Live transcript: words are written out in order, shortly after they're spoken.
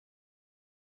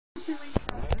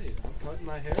Alright, I'm cutting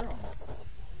my hair off.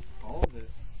 All of it.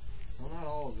 Well, not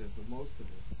all of it, but most of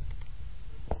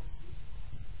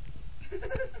it.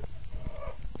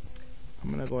 I'm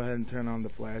gonna go ahead and turn on the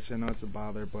flash. I know it's a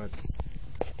bother, but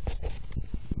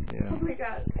yeah. Oh my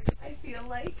god, I feel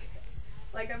like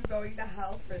I'm going to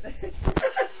hell for this.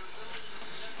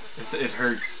 It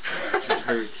hurts. It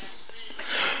hurts.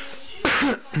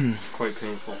 It's quite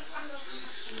painful.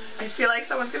 I feel like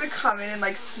someone's gonna come in and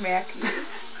like smack me.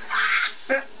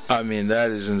 I mean,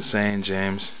 that is insane,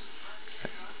 James.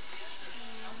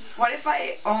 What if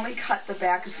I only cut the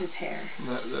back of his hair?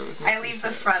 I leave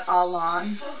the front all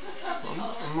long.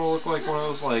 I'm gonna look like one of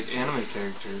those like anime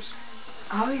characters.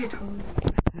 Oh, you're totally right.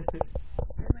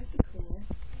 That might be cool.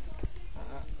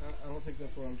 I don't think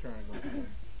that's what I'm trying to go for.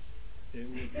 It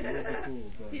would be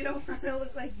cool, but... You don't want to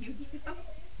look like Yu-Gi-Oh?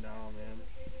 No, man.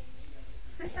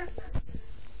 I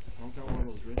don't got one of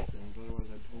those rich things, otherwise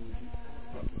I'd totally do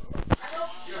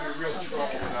You're in real trouble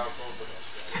without both of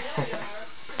us.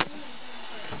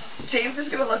 James is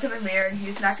going to look in the mirror and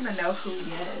he's not going to know who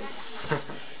he is.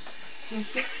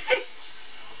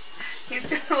 He's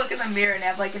going to look in the mirror and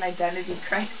have like an identity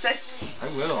crisis. I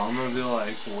will. I'm going to be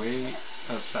like, wait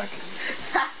a second.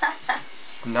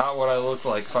 It's not what I looked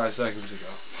like 5 seconds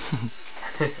ago.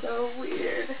 So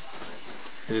weird.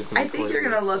 It is gonna I think you're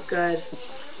going to look good.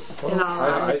 Well,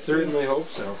 I certainly hope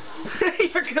so.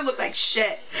 You're going to look like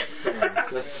shit.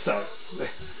 That sucks.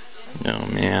 Oh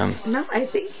man. No, I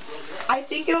think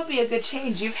it'll be a good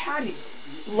change. You've had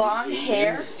long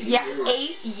hair. Yeah,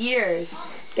 8 years.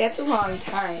 That's a long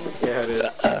time. Yeah, it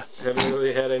is. Haven't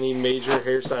really had any major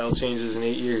hairstyle changes in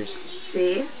 8 years.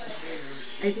 See?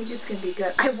 I think it's going to be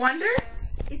good. I wonder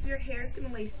if your hair is going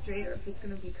to lay straight or if it's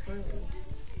going to be curly.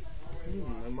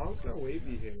 My mom's got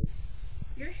wavy hair.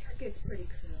 Your hair gets pretty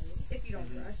curly if you don't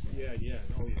brush it. Yeah, yeah.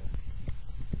 Oh, yeah.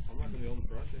 I'm not going to be able to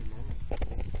brush anymore.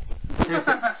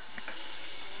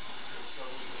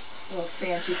 Little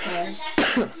fancy pants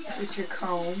with your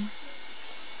comb.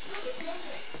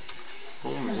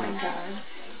 Oh my god.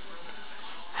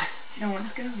 No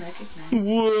one's gonna recognize.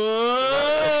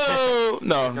 Whoa!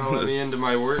 No. Don't let me into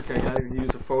my work. I gotta use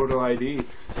a photo ID.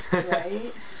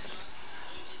 Right?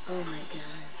 Oh my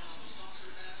god.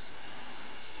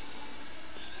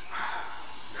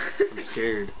 I'm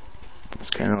scared. It's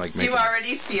kind of like. Do you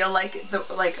already feel like the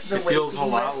weight? It feels a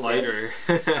lot lighter.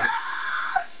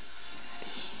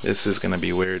 This is gonna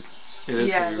be weird. It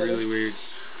is gonna be really weird.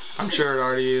 I'm sure it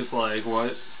already is. Like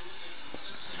what?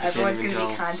 Everyone's gonna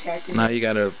be contacting Now me. you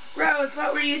gotta. Rose,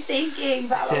 what were you thinking?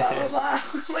 Blah blah blah blah blah.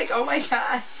 Like, oh my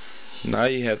god. Now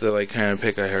you have to like kind of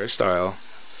pick a hairstyle.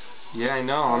 Yeah, I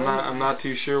know. I'm not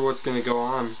too sure what's gonna go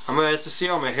on. I'm gonna have to see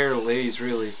how my hair lays,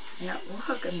 really. Yeah, we'll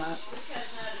hook him up.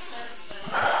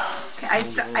 Okay,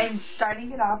 I'm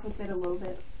starting it off with it a little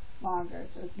bit longer,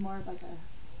 so it's more of like a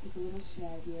little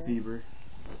shaggier. Bieber.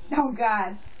 Oh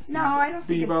God, no, I don't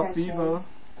think it's that shaggy. Bieber.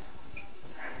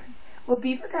 Well,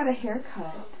 Bieber got a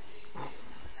haircut.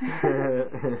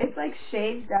 It's like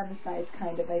shaved down the sides,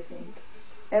 kind of, I think.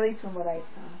 At least from what I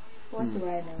saw. What do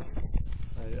I know?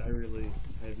 I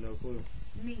have no clue.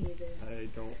 Me neither.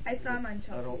 I saw him on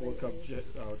Chelsea. I don't look up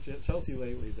Chelsea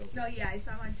lately is okay. No, yeah, I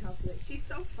saw him on Chelsea. She's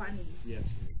so funny. Yeah.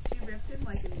 She ripped him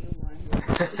like a new one.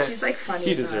 She's like funny.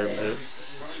 He deserves it.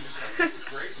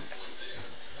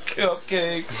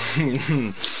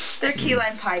 Cupcakes. They're key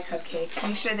lime pie cupcakes.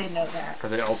 Make sure they know that. Are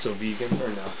they also vegan or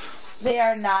no? They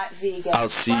are not vegan. I'll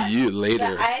see you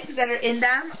later. The eggs that are in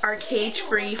them are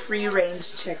cage-free,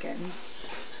 free-range chickens.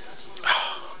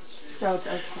 So it's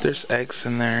okay. There's eggs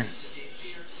in there.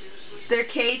 They're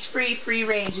cage-free,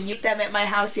 free-range, and you ate them at my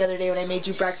house the other day when I made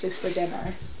you breakfast for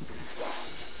dinner.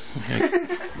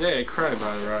 Yeah, I cried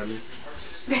about it, Rodney.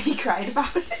 He cried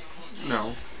about it?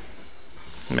 No.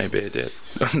 Maybe I did.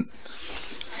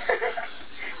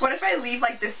 What if I leave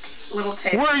like this little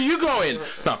tape? Where are you going?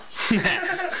 No.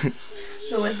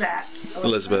 Who was that?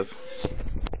 Elizabeth.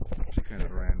 She kind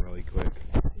of ran really quick.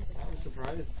 I'm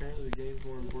surprised. Apparently the game's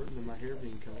more important than my hair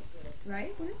being cut.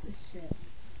 Right? What is this shit?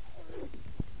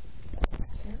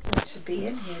 Everyone should be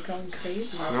in here going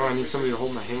crazy. No, I need somebody to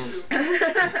hold my hand.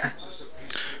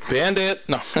 Bandit!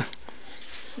 No.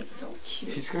 He's so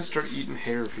cute. He's gonna start eating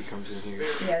hair if he comes in here.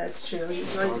 Yeah, that's true.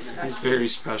 He's really disgusting. He's very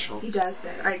special. He does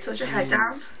that. Alright, tilt your head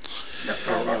down. No,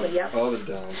 that way, yep. Other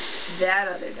down. That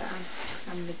other down.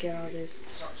 So I'm gonna get all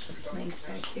this length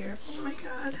back here. Oh my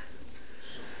god.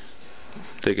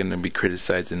 They're gonna be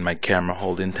criticizing my camera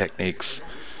holding techniques.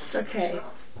 It's okay.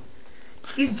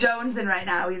 He's jonesing right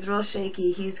now. He's real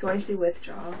shaky. He's going through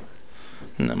withdrawal.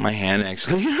 No, my hand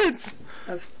actually hurts.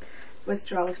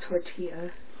 Withdrawal of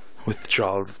tortilla.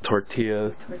 Withdrawal of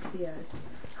tortillas. Tortillas.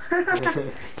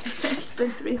 It's been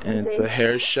 3 whole And days. the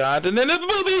hair shot, and then a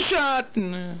booby shot.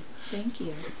 And, Thank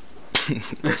you.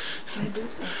 My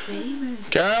boobs are famous.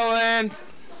 Carolyn,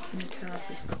 Let me turn off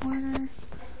this corner.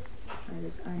 That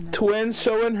is unnecessary. twins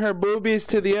showing her boobies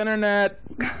to the internet.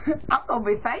 I'm gonna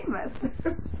be famous.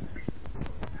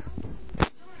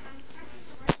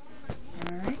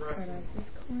 Alright, cut off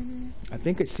this corner. I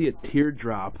think I see a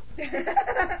teardrop.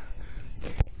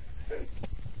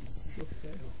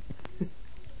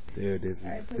 Dude,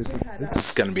 Alright, put this your head up.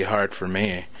 is gonna be hard for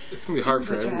me. It's gonna be hard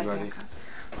for Put your head everybody. back up.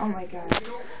 Oh my god.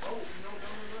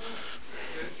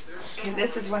 Okay,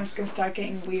 this is when it's gonna start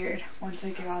getting weird once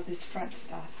I get all this front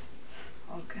stuff.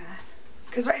 Oh god.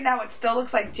 Because right now it still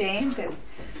looks like James and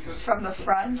from the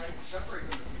front.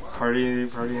 Party in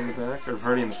the back or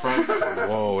party in the front.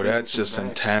 Whoa, that's just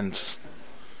intense.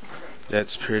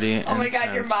 That's pretty intense. Oh my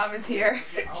god, your mom is here.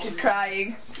 She's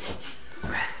crying.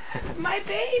 My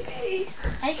baby!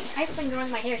 I've been growing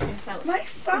my hair since I was My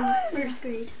son! first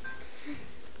grade.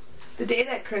 The day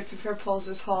that Christopher pulls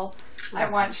this whole I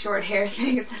want short hair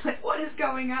thing, it's like, what is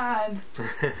going on?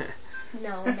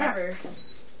 No, never.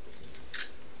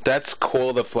 That's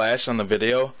cool, the flash on the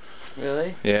video.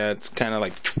 Really? Yeah, it's kind of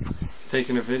like... It's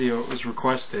taking a video. It was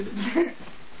requested.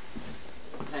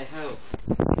 I hope.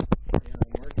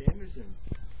 Mark Anderson.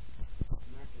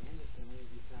 Mark Anderson, what is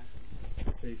he talking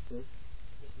about? Facebook.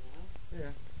 Just now?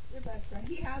 Your best friend.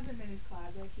 He has him in his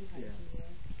closet. He has him there.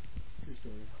 True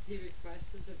story. He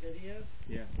requested the video?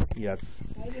 Yes.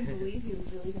 I didn't believe he was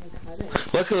really going to cut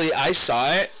it. Luckily, I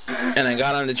saw it, and I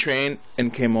got on the train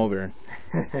and came over.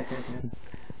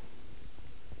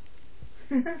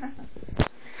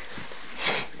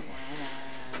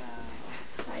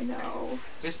 I know.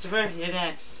 Christopher, you're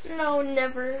next. No,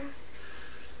 never.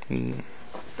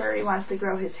 Furry wants to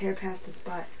grow his hair past his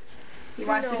butt. He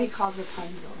wants to No. be called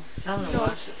Rapunzel. Tell him to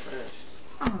wash it first.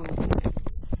 Oh.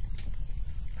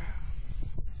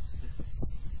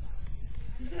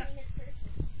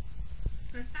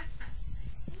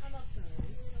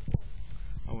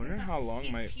 I wonder how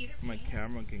long my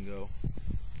camera can go.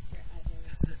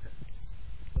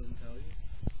 Doesn't tell you?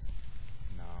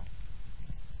 No.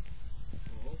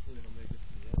 Well, hopefully it'll make it to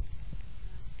the end.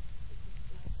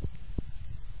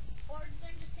 Or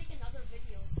then just take another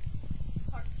video.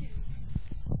 Part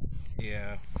 2.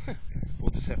 Yeah.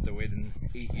 We'll just have to wait in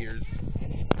 8 years.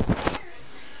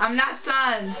 I'm not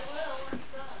done.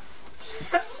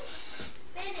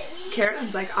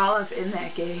 Carolyn's like all up in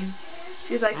that game.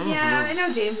 She's like, yeah, I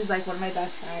know James is like one of my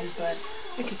best friends, but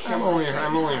I could care I'm less right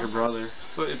only now. her brother,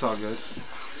 so it's all good.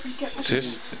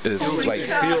 This is Oh my like... It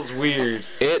God. feels weird.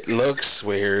 It looks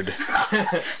weird. Yeah,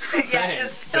 Thanks, it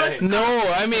looks- thanks.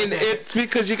 No, I mean, it's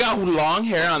because you got long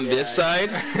hair on this side,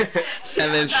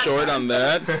 and then short on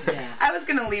that. Yeah. I was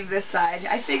gonna leave this side.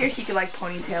 I figured he could like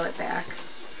ponytail it back.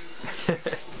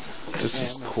 This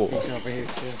is cool. Sneak over here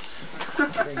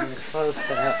too. Bring you a close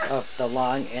up of the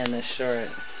long and the short.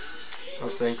 Oh,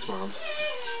 thanks, Mom.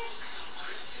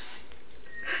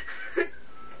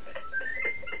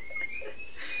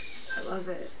 I love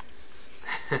it.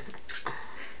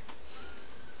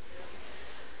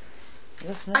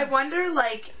 Looks I nice. wonder,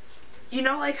 like, you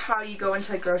know, like how you go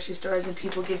into like grocery stores and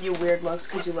people give you weird looks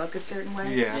because you look a certain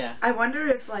way. Yeah. Yeah. I wonder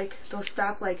if like they'll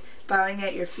stop like bowing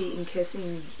at your feet and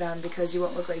kissing them because you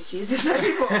won't look like Jesus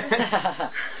anymore.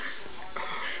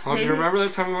 Well, do you Maybe- remember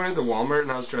that time we went into Walmart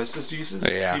and I was dressed as Jesus?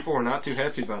 Yeah. People were not too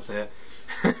happy about that.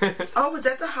 Oh, was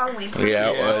that the Halloween party? Yeah,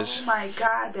 it Yeah. was. Oh my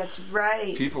God, that's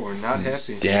right. People were not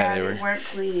happy. Yeah, they they were. weren't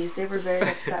pleased. They were very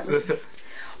upset with me.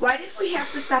 Why did we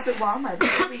have to stop at Walmart?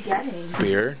 What were we getting?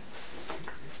 Beer?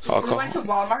 We Alcohol? went to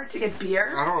Walmart to get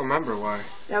beer. I don't remember why.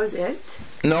 That was it.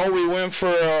 No, we went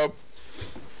for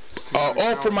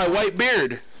for my white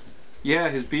beard. Yeah,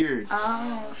 his beard.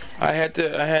 Oh, I had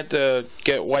to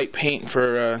get white paint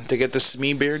for to get the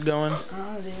Smee beard going.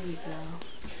 oh, there we go.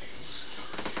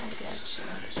 I gotcha.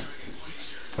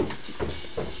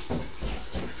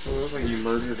 It looks like you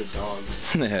murdered a dog.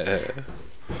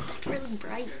 It's really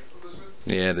bright.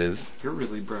 Yeah, it is. You're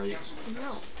really bright.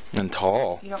 No. And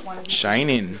tall. You don't want to be.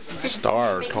 Shining.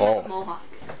 Star. Make me Tall. a mohawk.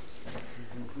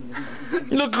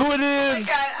 Look who it Oh my is!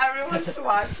 God, everyone's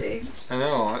watching. I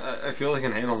know. I feel like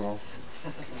an animal.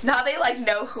 Now they like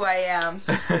know who I am.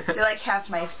 They like have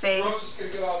my face.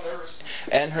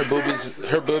 And her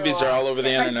boobies are all over the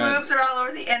My internet. boobs are all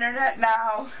over the internet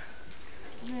now.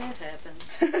 That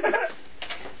happened.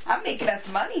 I'm making us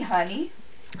money, honey.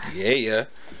 Yeah.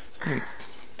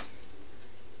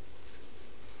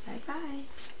 Bye bye.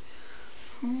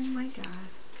 Oh my God.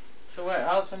 So what?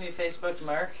 I'll send you Facebook,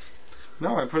 Mark.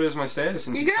 No, I put it as my status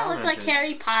and You're you gonna look like commented.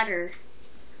 Harry Potter.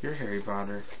 You're Harry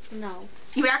Potter. No.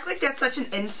 You act like that's such an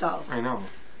insult. I know.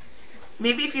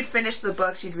 Maybe if you'd finished the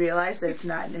books, you'd realize that it's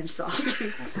not an insult.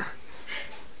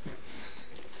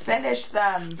 Finish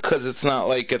them. Because it's not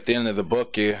like at the end of the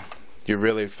book you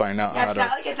really find out Yeah, how it's to not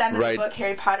like at the end of write. the book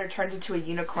Harry Potter turns into a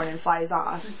unicorn and flies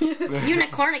off.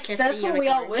 Unicornicus. That's what we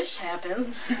all wish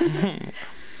happens.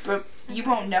 But you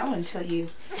won't know until you...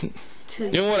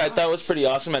 You know what I thought was pretty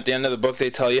awesome? At the end of the book, they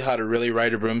tell you how to really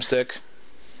ride a broomstick.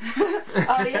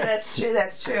 Oh yeah, that's true,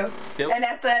 that's true. Yep. And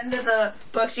at the end of the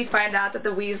books you find out that the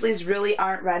Weasleys really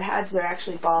aren't redheads, they're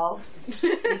actually bald.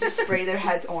 They just spray their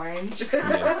heads orange. It's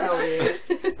so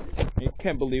weird. I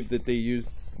can't believe that they used,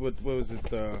 what was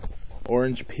it,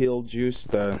 orange peel juice,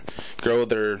 the girl with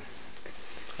their...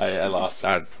 I lost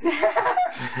that. You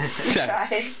tried.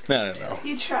 I don't know.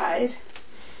 You tried.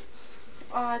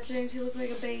 Aw, James, you look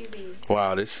like a baby.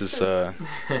 Wow, this is, You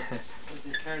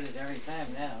turn it every time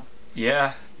now.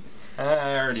 Yeah.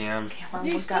 I already am.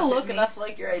 You still look enough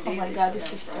like your ID. Oh my god,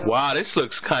 this is so... wow, this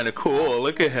looks kind of cool.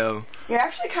 Look at him. You're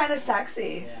actually kind of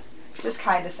sexy. Yeah. Just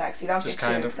kind of sexy. Don't Just get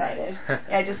too kind of. excited.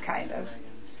 Yeah, just kind of.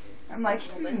 I'm like,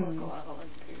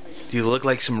 You look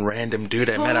like some random dude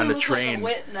I met on the Like a train.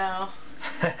 wit now.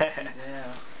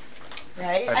 Yeah.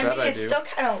 right? I I bet mean, I it's do. still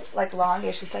kind of like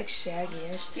longish. It's like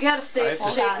shaggy-ish. You gotta stay I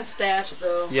just- shave the stash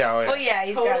though. Yeah, oh, Oh yeah. yeah,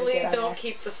 he's got to Totally get on don't that.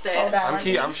 keep the Hold stash. on, let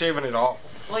me, I'm shaving it all.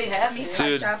 Well, you have let me to. touch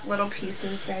Dude. up little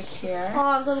pieces back here.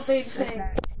 Oh, little baby So it's thing.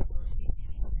 not-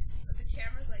 But the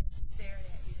camera's like staring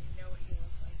at you to know what you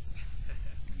look like.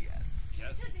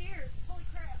 Yes. His ears. Holy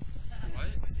crap. What?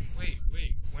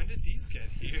 Wait. When did these get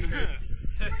here?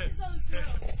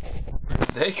 Where did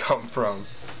they come from?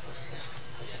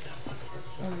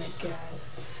 Oh my god.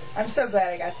 I'm so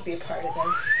glad I got to be a part of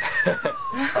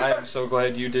this. I am so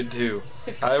glad you did too.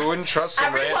 I wouldn't trust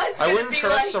some Everyone's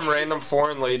gonna be like- some random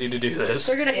foreign lady to do this.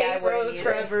 They're gonna Yeah, I hate wouldn't Rose either.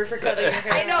 forever for cutting her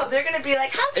hair. I know, they're gonna be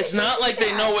like, how could It's you not do like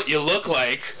they that? know what you look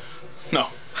like. No.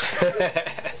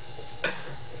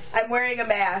 I'm wearing a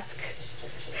mask.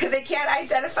 They can't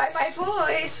identify my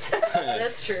voice.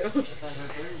 That's true.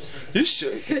 You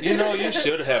should. You know, you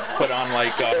should have put on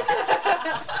like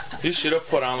you should have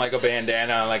put on like a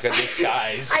bandana, like a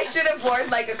disguise. I should have worn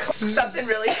like something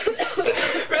really,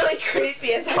 really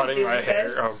creepy as I'm Cutting doing my hair.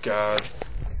 this. Oh god.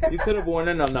 You could have worn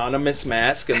an anonymous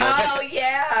mask and then. Oh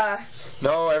yeah.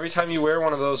 No, every time you wear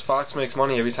one of those, Fox makes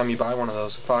money. Every time you buy one of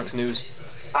those, Fox News.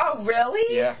 Oh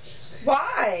really? Yeah,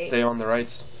 Why? they own the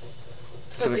rights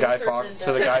to the V Guy for Fox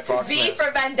To V mask.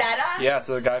 for Vendetta? Yeah,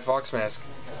 to the Guy Fox mask.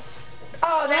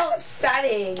 Oh, that's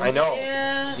upsetting. I know.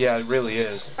 Yeah. Yeah, it really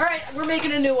is. Alright, we're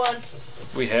making a new one.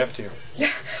 We have to.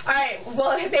 Alright,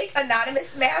 we'll make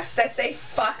anonymous masks that say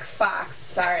fuck Fox.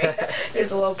 Sorry.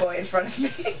 There's a little boy in front of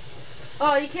me.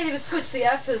 Oh, you can't even switch the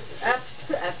F's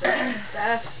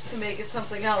to make it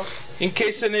something else. In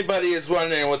case anybody is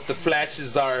wondering what the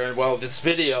flashes are, well, this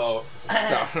video.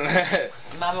 No.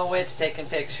 Mama Wit's taking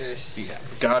pictures.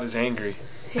 God is angry.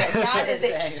 Yeah, God is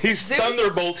it. He's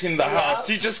thunderbolting the house.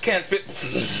 You just can't fit.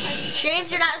 James,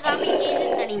 you're not zombie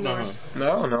Jesus anymore.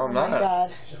 No, I'm Oh my not.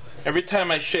 god. Every time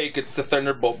I shake, it's the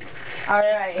thunderbolt.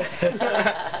 Alright.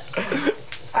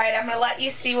 Alright, I'm gonna let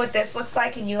you see what this looks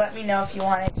like and you let me know if you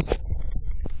want it.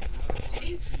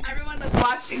 Everyone that's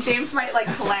watching, James might like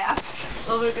collapse.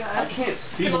 Oh my god. can't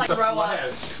see Gonna like row up.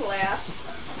 Collapse.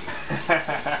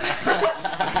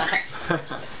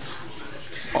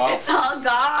 Wow. It's all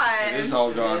gone. It is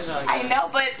all gone. I know,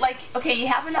 but like, okay, you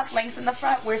have enough length in the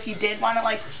front where if you did want to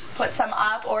like put some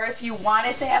up, or if you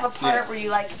wanted to have a part Yeah. where you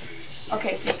like,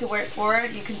 okay, so you can wear it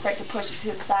forward, you can start to push it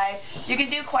to the side. You can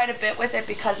do quite a bit with it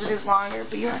because it is longer,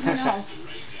 but you let me know.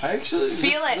 I actually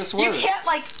Feel it. This You works. can't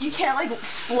like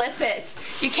flip it.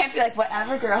 You can't be like,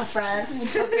 whatever, girlfriend, and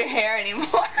flip your hair anymore.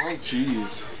 Oh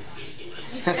jeez.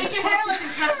 Make your hair like you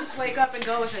kind of just wake up and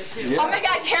go with it too. Yeah. Oh my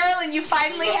God, Carolyn, you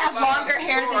finally have longer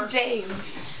hair than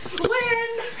James. Win.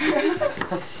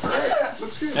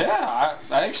 Yeah,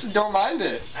 I actually don't mind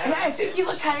it. Yeah, I think you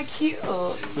look kind of cute.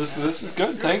 This is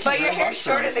good. Thank you. But your very hair's much,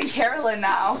 shorter than Carolyn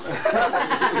now.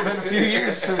 It's been a few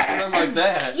years since I've been like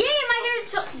that. Yay, my hair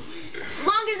is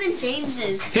longer than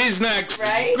James's. He's next.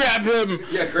 Right? Grab him.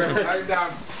 Yeah, Graham, tie it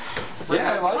down.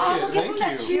 Yeah, I like it.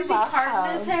 Thank you. You're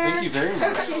welcome. Thank you very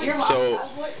much. So,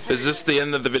 is this the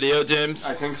end of the video, James?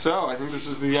 I think so. I think this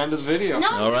is the end of the video. No.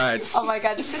 All right. Oh my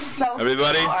God, this is so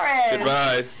Everybody, boring.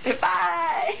 goodbye.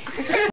 Goodbye.